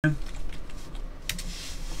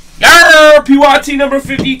Park, PYT number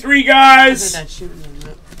 53, guys. I'll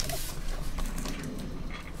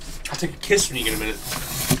take a kiss when you get a minute.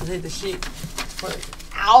 I'll take the sheet.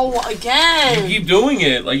 Ow, again! You keep doing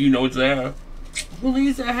it like you know it's there. Who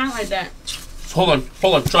leaves their hat like that? Hold on.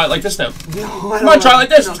 Try it like this now. No, I Come on, try it like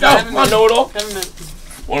this. No, Let's go. Come on, know it all. Have a minute.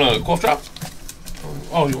 Want a cough drop?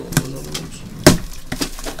 Oh, you want one of those?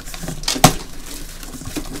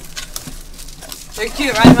 They're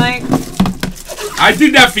cute, right, Mike? I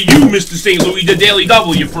did that for you, Mr. St. Louis, the Daily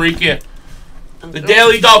Double, you freak. Yeah. The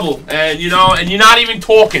Daily Double. And, you know, and you're not even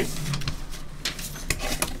talking.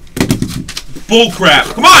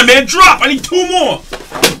 Bullcrap. Come on, man, drop. I need 2 more.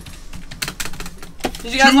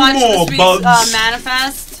 Did you guys watch this week's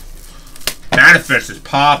Manifest? Manifest is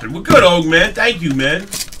popping. We're good, Og, man. Thank you, man.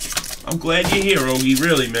 I'm glad you're here, Ogie.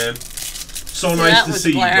 Really, man. So nice to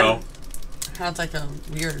see you, bro. That's like a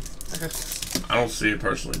weird... I don't see it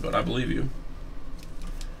personally, but I believe you.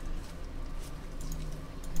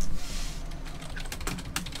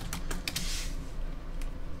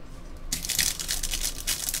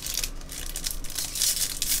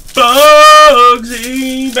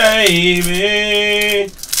 Bugsy,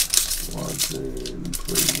 baby.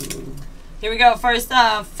 Here we go. First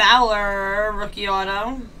Fowler, rookie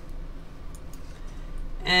auto.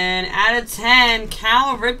 And out of 10,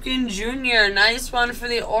 Cal Ripken Jr. Nice one for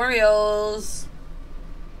the Orioles.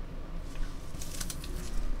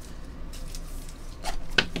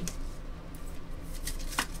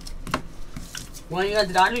 When you got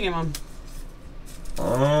the Dodger game on?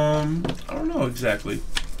 I don't know exactly.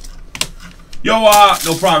 Yo,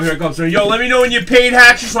 no problem. Here it comes. Yo, let me know when you paid,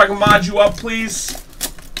 Hatcher, so I can mod you up, please.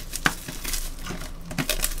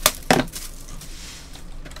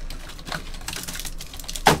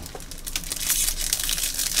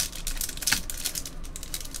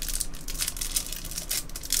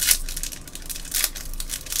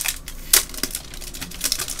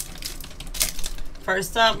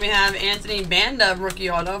 First up, we have Anthony Banda, rookie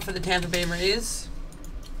auto for the Tampa Bay Rays.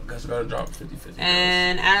 I guess I gotta drop 50-50.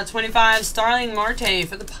 And out of 25, Starling Marte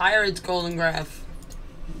for the Pirates, Golden Graph.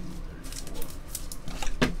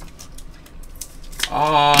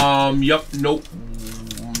 Yup, nope.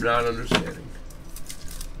 Not understanding.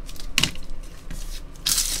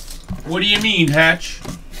 What do you mean, Hatch?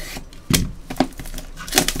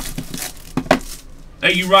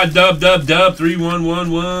 Thank you, Rod. Dub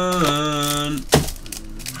 3111.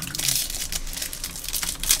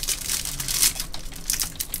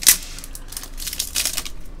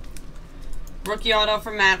 Rookie auto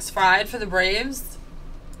for Max Fried for the Braves.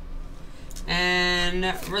 And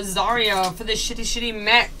Rosario for the shitty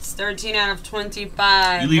Mets. 13 out of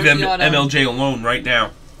 25. You leave MLJ alone right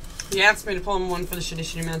now. He asked me to pull him one for the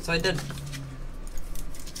shitty Mets, so I did.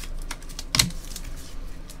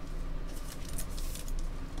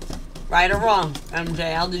 Right or wrong,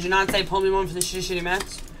 MJL? Did you not say pull me one for the shitty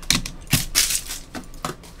Mets?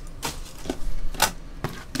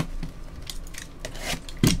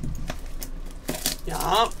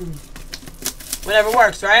 Yeah. Whatever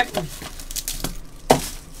works, right?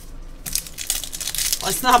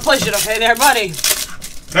 Let's not push it, okay there, buddy?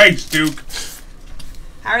 Thanks, Duke.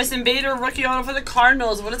 Harrison Bader, rookie auto for the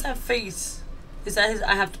Cardinals. What is that face? Is that his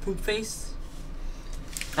I have to poop face?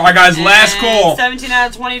 Alright, guys, last call. 17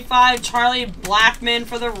 out of 25, Charlie Blackmon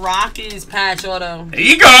for the Rockies patch auto. There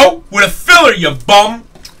you go. With a filler, you bum.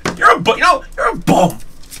 You're a bum. You know, you're a bum.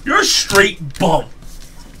 You're a straight bum.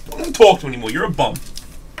 Don't talk to him anymore. You're a bum.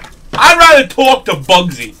 I'd rather talk to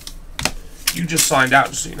Bugsy. You just signed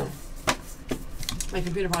out, so you know. My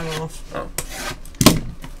computer probably went off. Oh.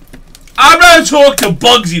 I'd rather talk to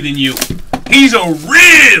Bugsy than you. He's a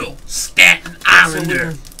real Staten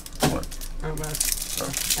Islander. What? Oh, bad. Oh.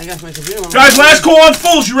 I guess my computer went off. Guys, last call on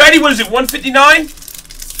fulls. You ready? What is it, 159?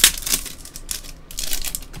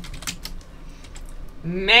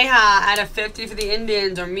 Meha out of 50 for the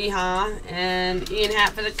Indians, or Miha, and Ian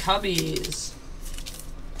Happ for the Cubbies.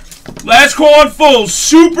 Last call on fulls.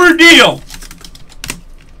 Super deal.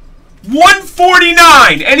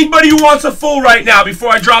 149. Anybody who wants a full right now before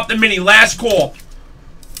I drop the mini. Last call.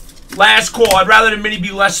 Last call. I'd rather the mini be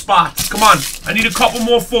less spots. Come on. I need a couple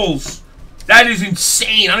more fulls. That is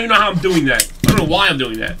insane. I don't even know how I'm doing that. I don't know why I'm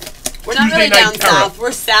doing that. We're not really down south.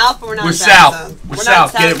 We're south, but we're not south. We're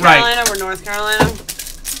south. Get it right. Carolina, we're North Carolina.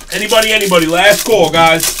 Anybody. Last call,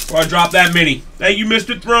 guys. Before I drop that mini. Thank you,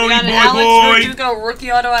 Mr. Throny, boy. Alex Verdugo,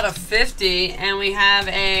 rookie auto out of 50, and we have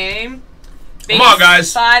a come on,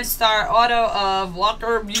 guys. 5-star auto of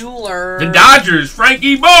Walker Buehler. The Dodgers,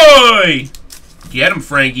 Frankie boy. Get him,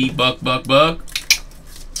 Frankie. Buck.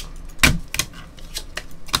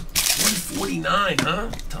 149, huh?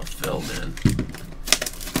 Tough fill, man.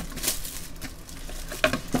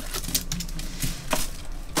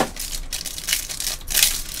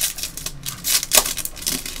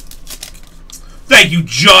 Thank you,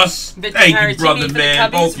 Just. Victor Thank you, Caratini brother, for the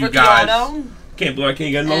man. Cubbies, Both you rookie guys. auto. Can't believe I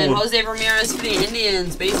can't get another And one. Jose Ramirez for the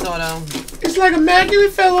Indians, base auto. It's like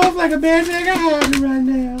immaculate fell off like a bad thing I have right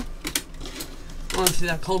now. I want to see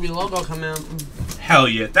that Kobe logo come out. Hell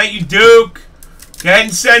yeah. Thank you, Duke. Go ahead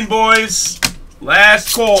and send, boys.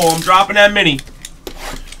 Last call. I'm dropping that mini.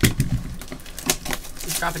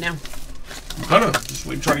 Just drop it now. I'm gonna. Just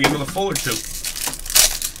wait, trying to get another full or two.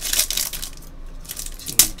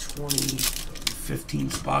 20, 15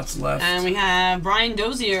 spots left. And we have Brian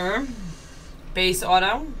Dozier, base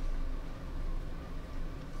auto.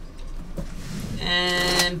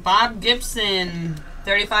 And Bob Gibson,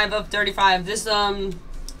 35 of 35. This one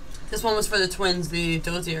was for the Twins, the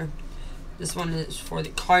Dozier. This one is for the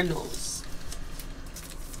Cardinals.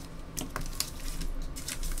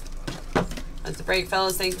 That's the break,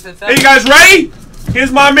 fellas. Thank you for the film. Hey, you guys ready?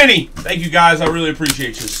 Here's my mini. Thank you, guys. I really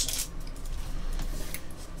appreciate this.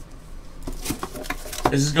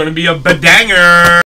 This is going to be a badanger.